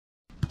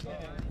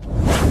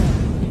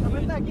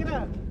tak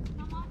kira.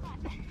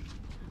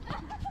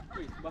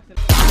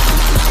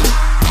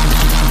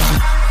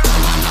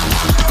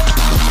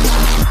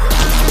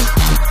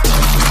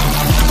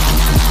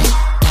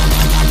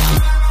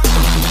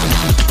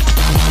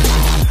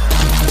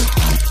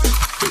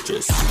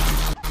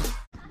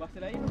 Bahasa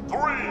lain.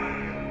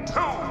 3, 2,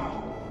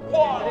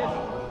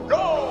 1,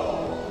 go!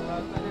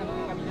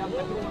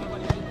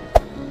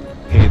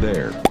 Hey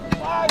there.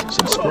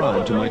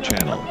 Subscribe to my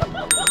channel.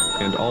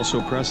 And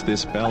also press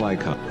this bell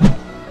icon.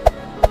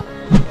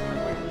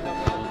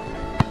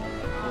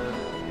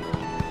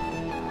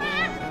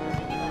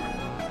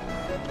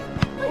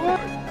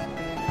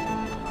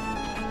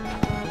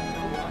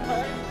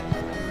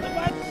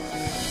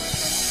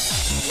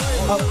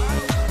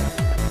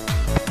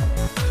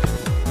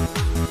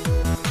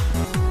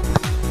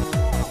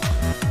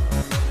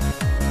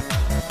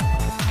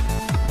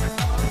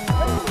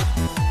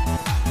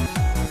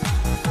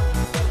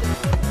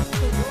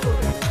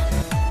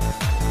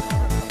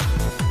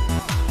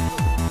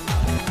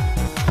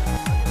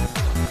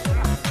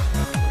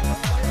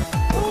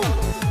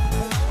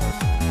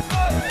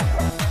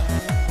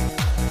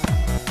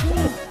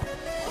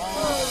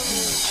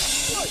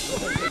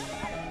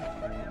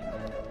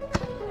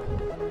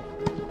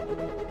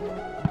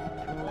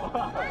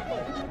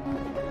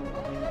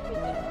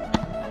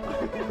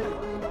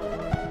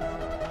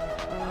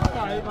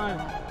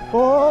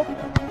 Oh.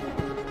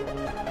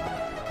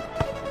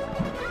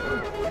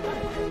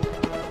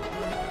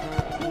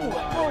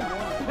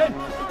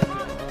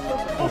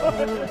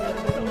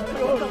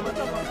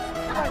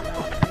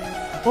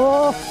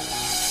 Oh.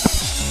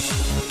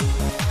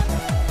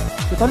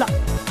 Ditolak.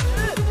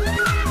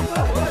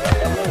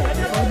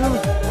 Aduh.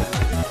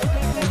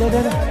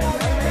 Dah.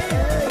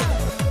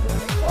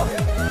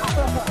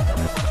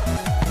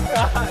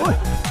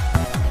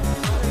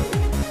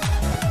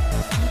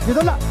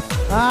 Ditolak.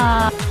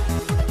 Ah.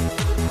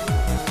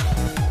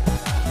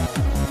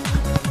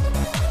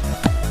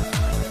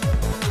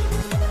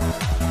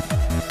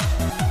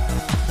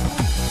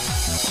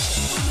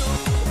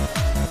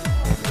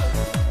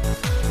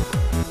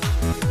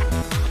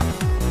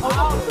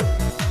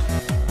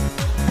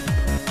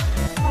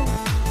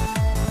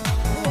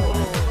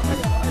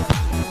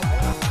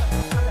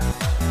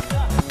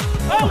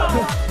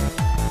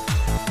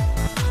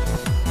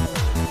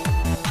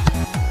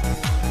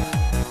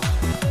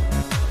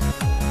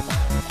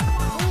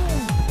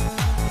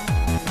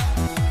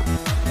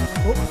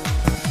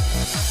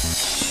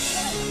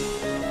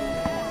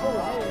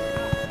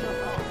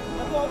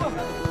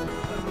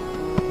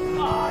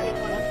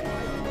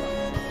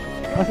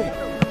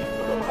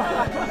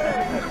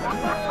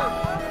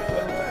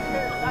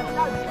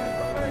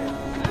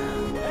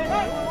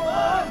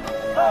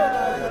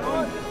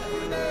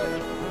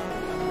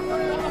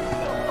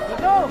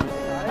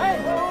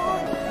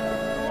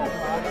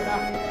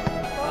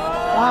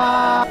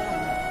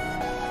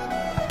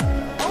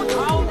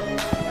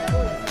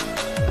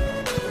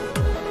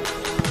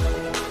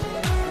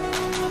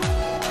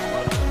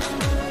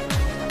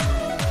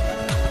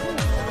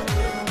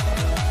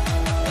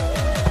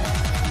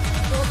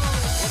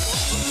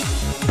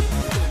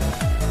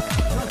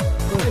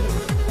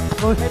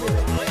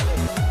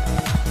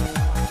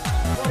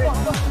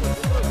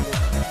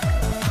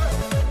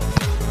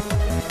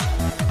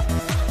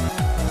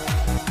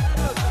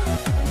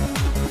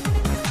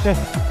 Okay.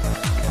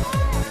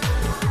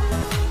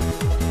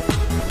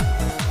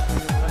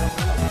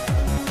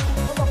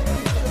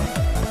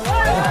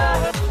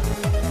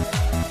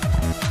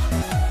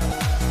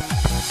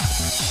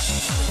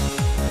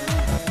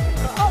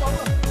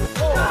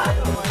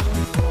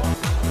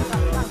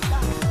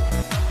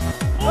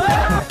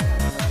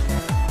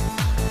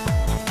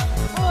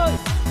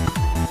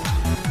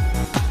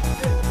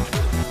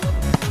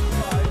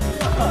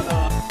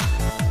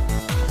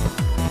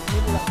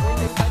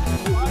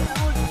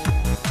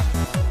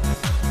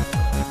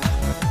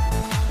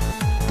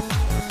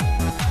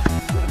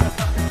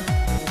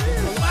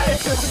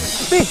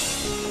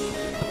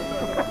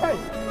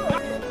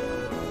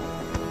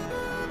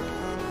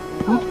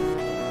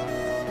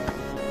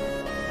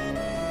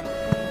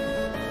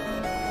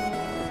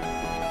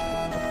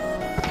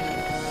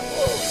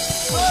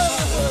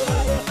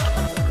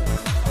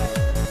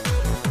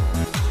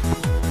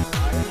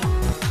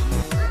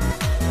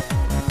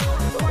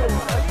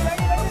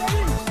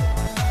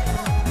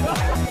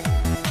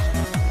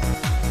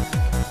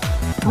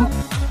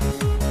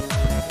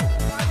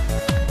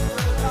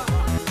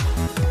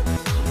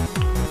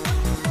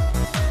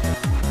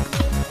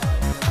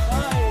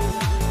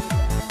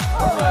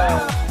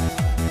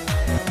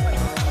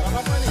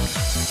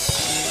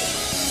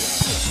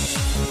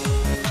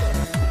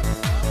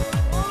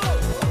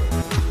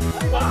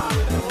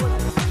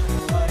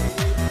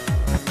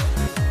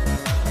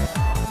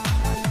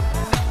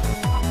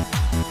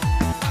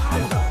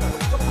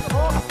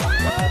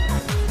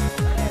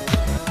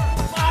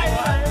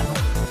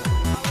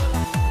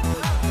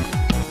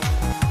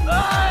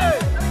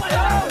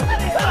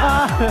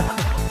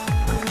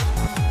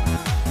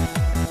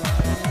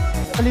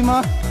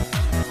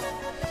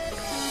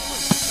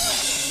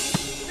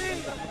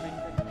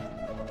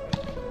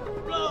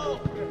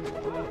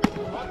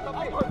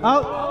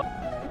 Out.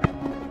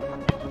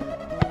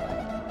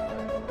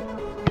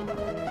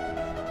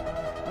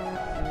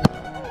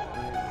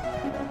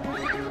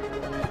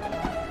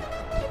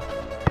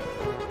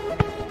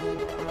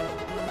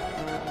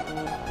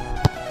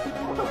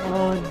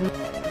 Oh,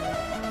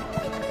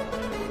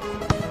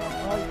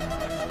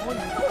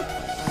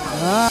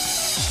 ah.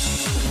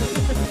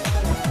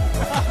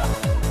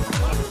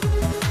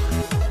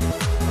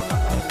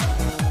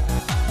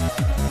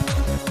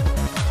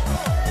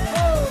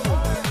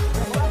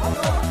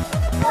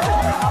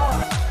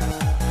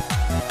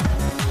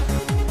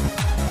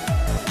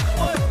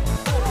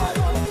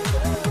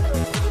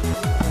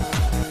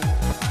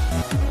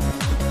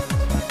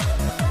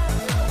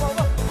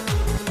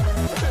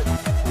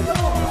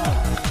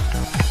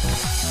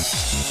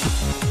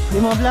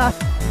 Lima belas,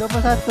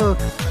 21.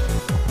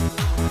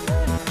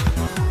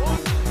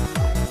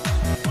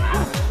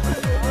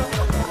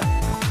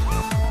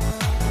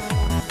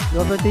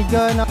 Dua puluh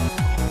tiga,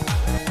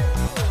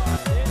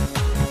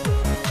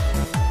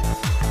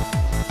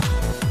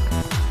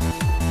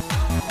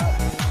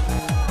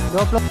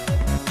 20.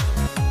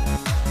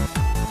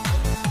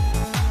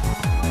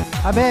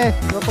 Habis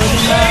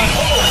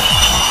 25.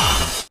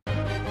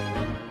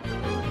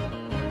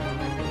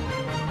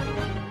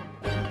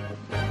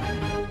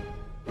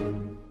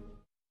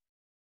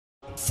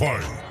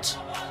 Fight!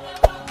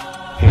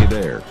 Hey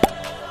there.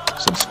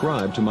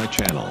 Subscribe to my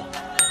channel.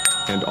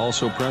 And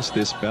also press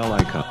this bell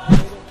icon.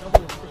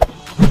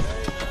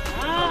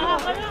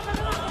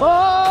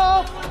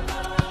 Oh!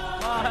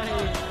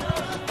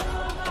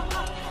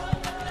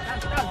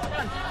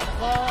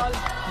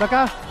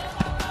 Belakang.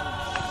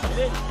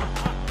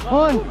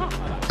 Mun.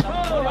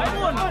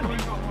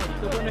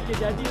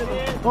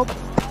 Hop.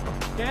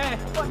 Dah.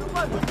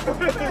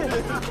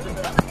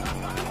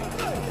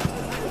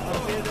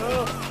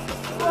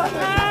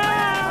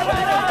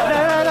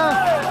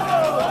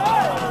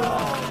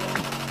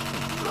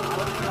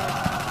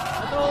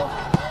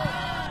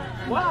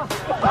 Wah.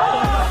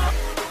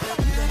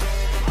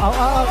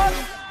 Out.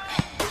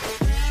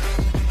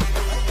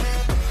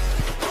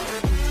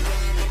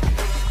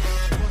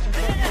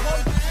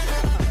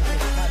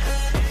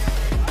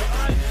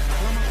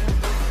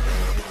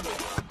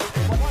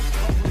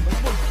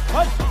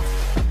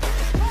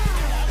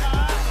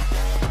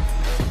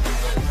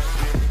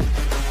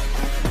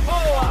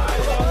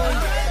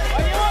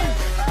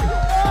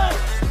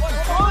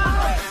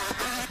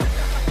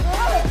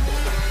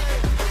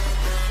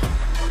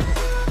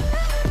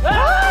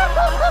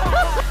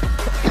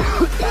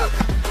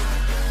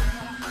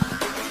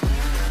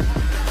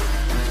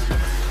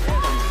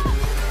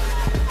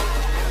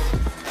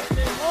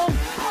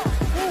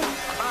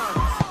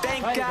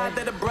 God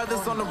that the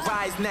brothers on the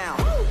rise now.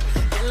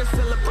 Endless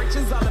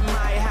celebrations all in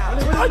my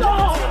house.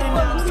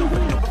 I'm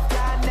super duper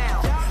fly now.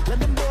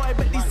 London boy,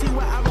 but they see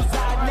where I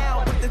reside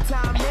now. Put the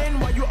time in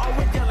while you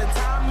always yelling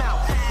time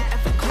out.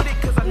 And for quit it,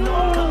 cause I know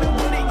I'm coming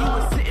with it. You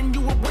were sitting, you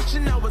were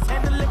wishing I was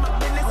handling my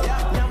business.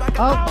 Now I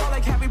got power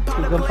like Harry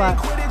Potter playing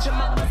Quidditch. And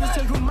my business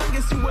is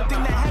humongous, you would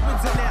think that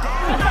happens in there.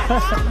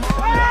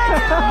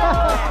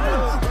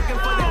 Looking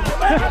for that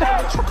woman,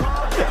 what you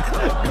call that.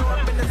 Grew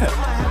up in the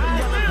summer, having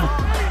yelling ball.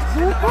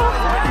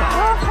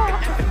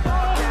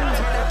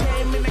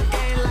 Came in the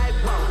game like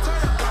whoa.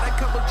 Got a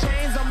couple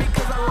chains on me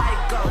cause I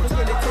like gold.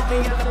 It took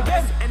me out the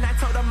best and I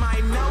told them I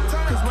know.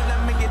 Cause when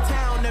I'm in your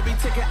town, every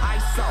ticket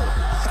I sold.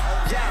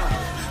 Yeah,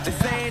 this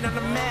ain't on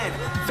the man.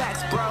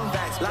 Facts, bro.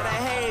 Lot of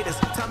haters,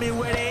 tell me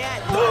where they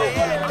at.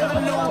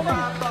 Never knew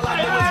pop, all I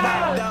did was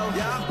rap though.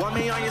 Want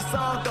me on your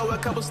song, throw a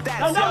couple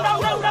stats.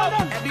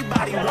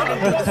 Everybody wanna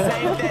do the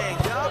same thing.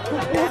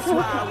 That's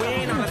why we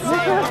ain't on the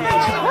same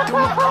page. Do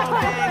my own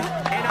thing,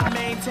 and I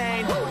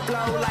maintain.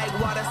 Flow like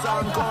water, so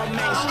I'm going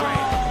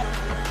mainstream.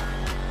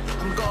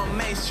 I'm going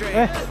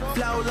mainstream.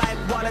 Flow like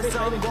water, so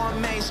I'm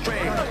going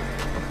mainstream.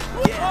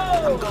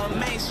 Yeah, I'm going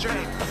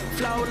mainstream.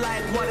 Flow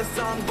like water,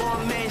 so I'm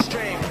going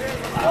mainstream.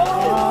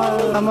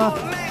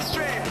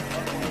 Mainstream.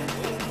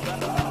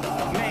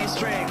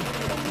 Mainstream.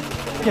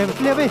 Okay,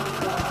 clear be.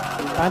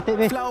 Cantik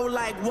be. Flow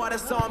like water,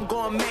 so I'm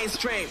going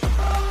mainstream.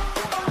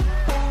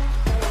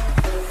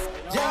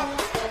 Yeah.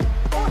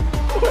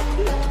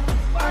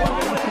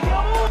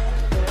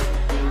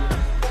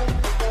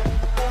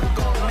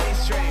 Going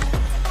mainstream.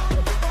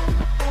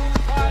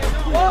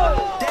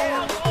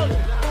 Damn.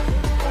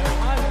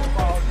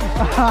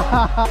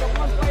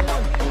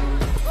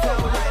 Flow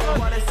like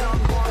water, so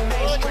I'm going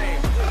mainstream.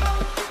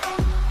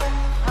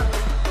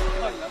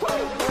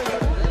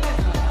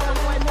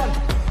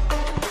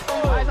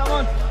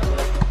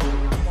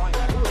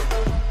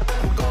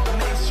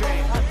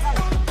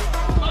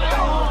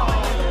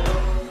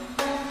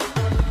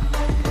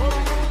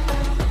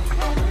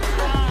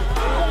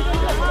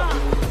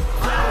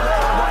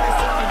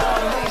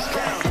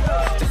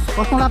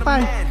 Kosong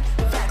 8.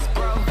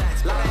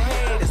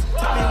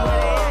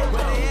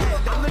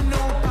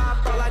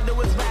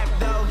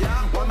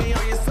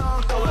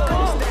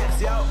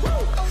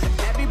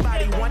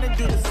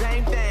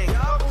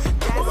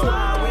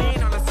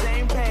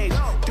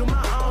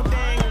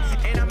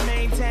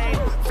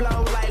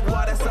 Like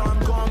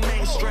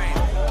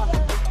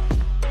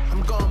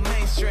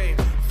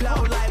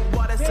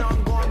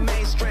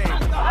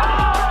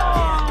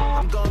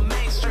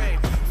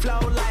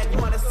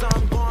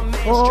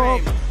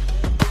mainstream.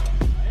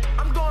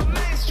 I'm going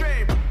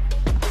mainstream.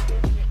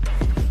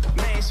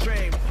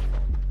 Mainstream.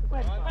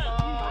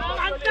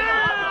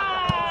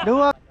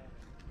 Dua.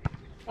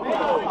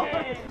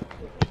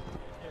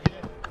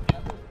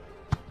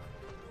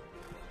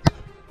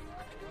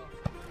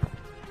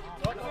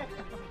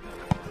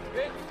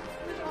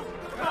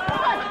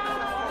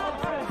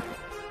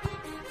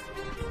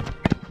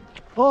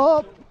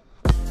 Oh.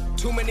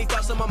 Too many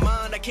thoughts on my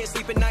mind, I can't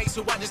sleep at night,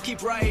 so I just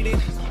keep writing.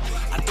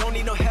 I don't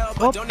need no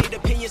help, I don't need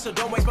opinions, so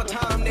don't waste my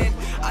time then.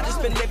 I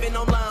just been living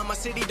online, my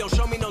city don't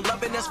show me no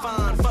love and that's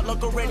fine. Fuck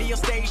local radio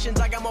stations,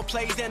 I got more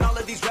plays than all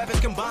of these rappers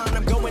combined.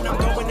 I'm going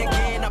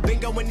again, I've been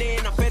going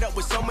in, I'm fed up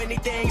with so many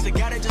things, I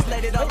gotta just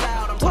let it all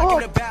out. I'm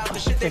talking about the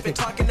shit they've been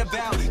talking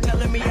about,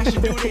 telling me I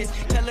should do this,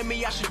 telling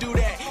me I should do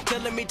that,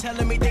 telling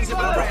me things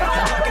about rap.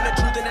 I'm talking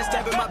the truth and that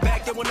stab in my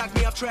back, that will knock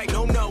me off track,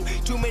 no,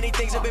 too many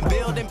things have been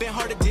building, been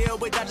hard to deal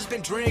with, I just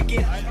been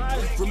drinking.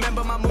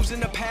 Remember my moves in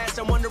the past,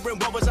 I'm wondering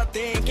what was I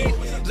thinking.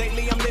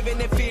 Lately I'm living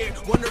in fear,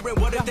 wondering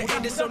what if the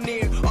end is so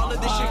near. All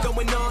of this shit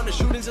going on, the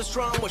shootings are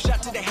strong, one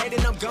shot to the head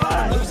and I'm gone.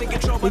 I'm losing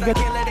control but I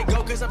can't let it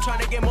go, cause I'm trying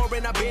to get more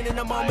and I've been in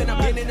the moment,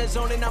 I've been in the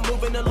zone and I'm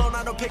moving alone.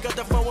 I don't pick up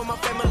the phone when my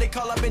family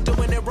call, I've been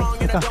doing it wrong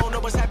and I don't know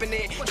what's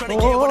happening. Trying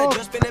to get what I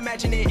just been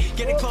imagining,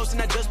 getting close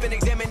and I just been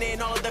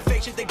examining all of the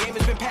fake shit the game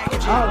has been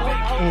packaging. I've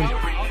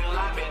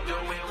been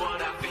doing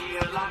what I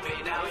feel, I've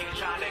been out here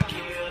trying to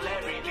kill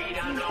every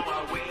beat, I know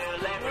I will.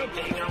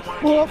 Everything I'm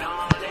working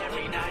on,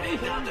 every night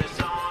another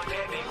song.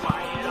 They be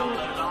quiet all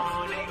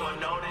alone, they gon'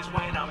 notice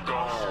when I'm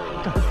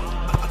gone.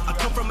 I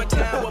come from a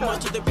town where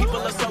most of the people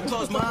are so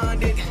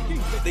close-minded.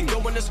 They go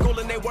into school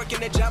and they work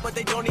in a job, but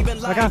they don't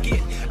even like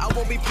it. I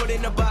won't be put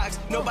in a box,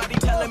 nobody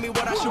telling me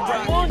what I should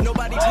rock,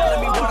 nobody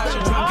telling me what I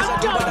should drop, cause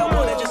I do what I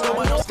want and just know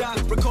I don't stop.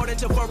 Recording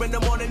till 4 in the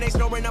morning, they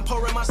snoring, I'm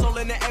pouring my soul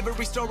into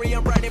every story.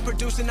 I'm writing,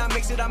 producing, I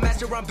mix it, I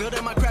master, I'm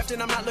building my craft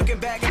and I'm not looking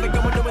back. I've been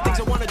going doing things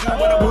I wanna do,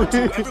 what I want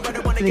to. Everybody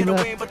wanna get a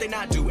win, but they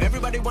not do.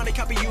 Everybody wanna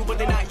copy you, but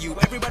they not you.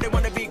 Everybody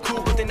wanna be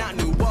cool, but they not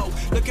new. Whoa,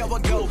 look how I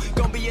go,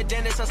 gonna be a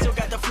dentist, I still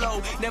got the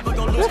flow. Never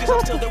gonna lose cause I'm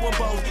still doing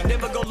both.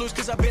 Never gonna lose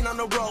cause I've been on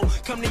the road.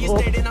 Come to your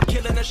state and I'm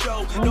killing the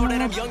show. Know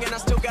that I'm young and I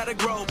still gotta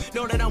grow.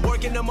 Know that I'm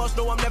working the most,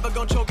 know I'm never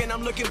gonna choke. And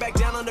I'm looking back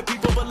down on the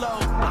people below.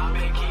 I've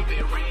been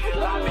keeping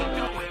real, I've been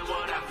doing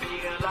what I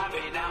feel. I've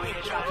been out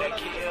here trying to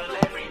kill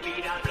every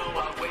beat, I know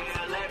I will.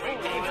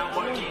 Everything I'm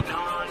working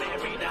on,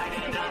 every night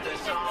another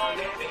song.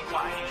 They be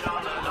quiet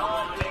all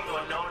alone, they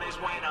gon' notice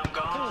when I'm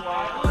gone.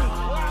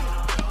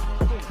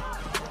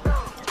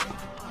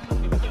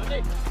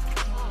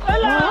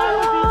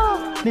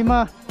 5.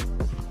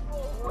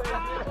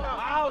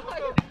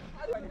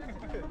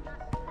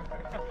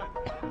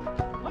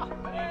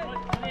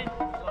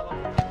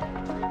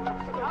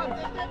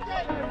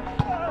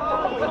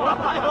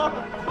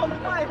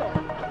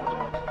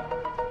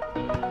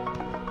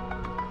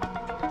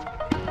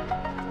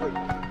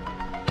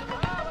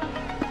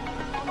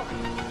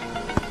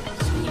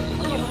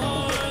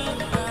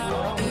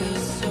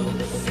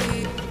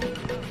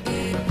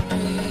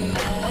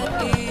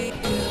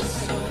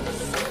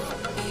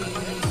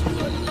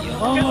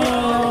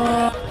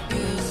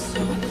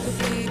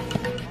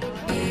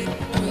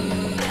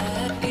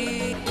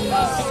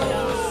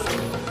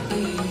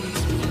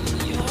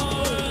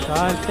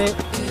 Cantik.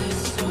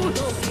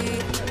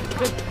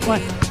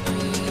 1.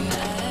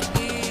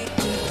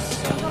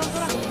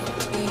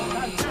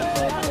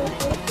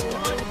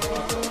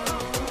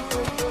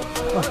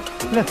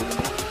 Left.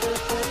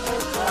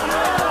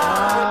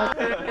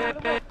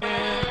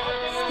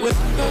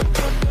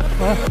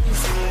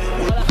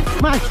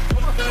 Mas.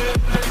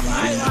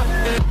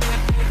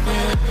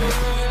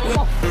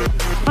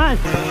 Mas.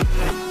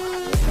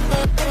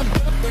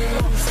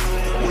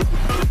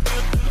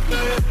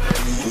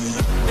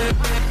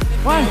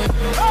 One.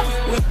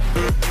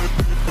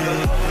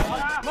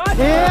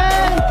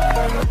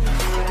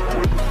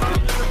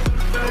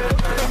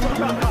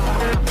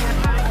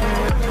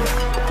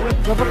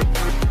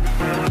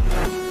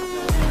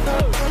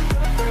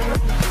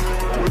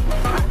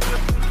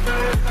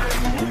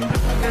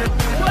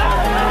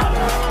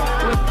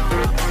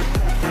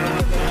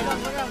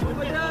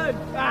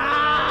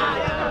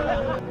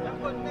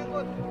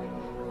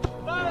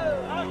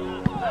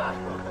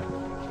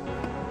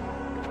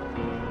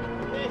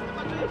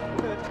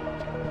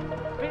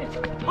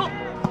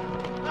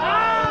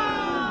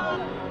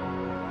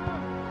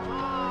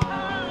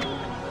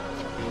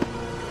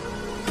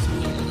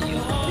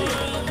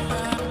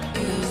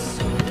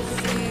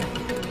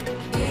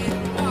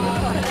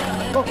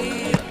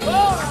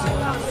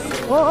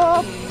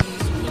 Oh.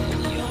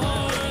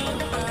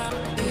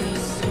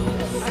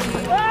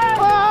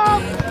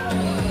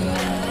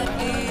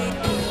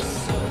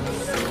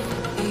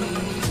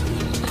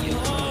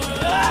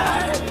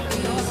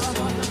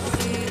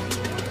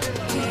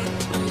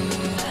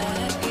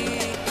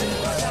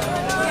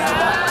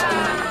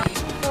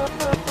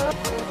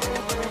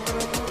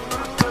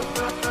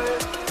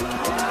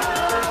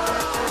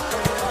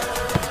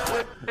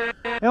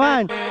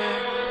 Ewan.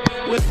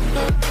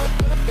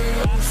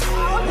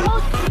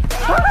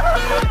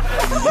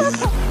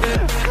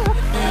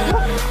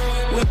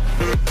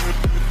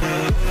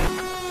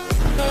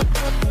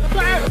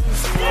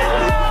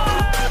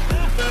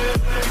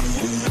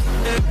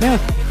 Nels.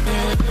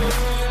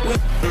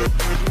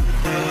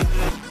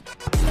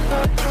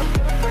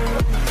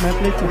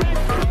 May plate.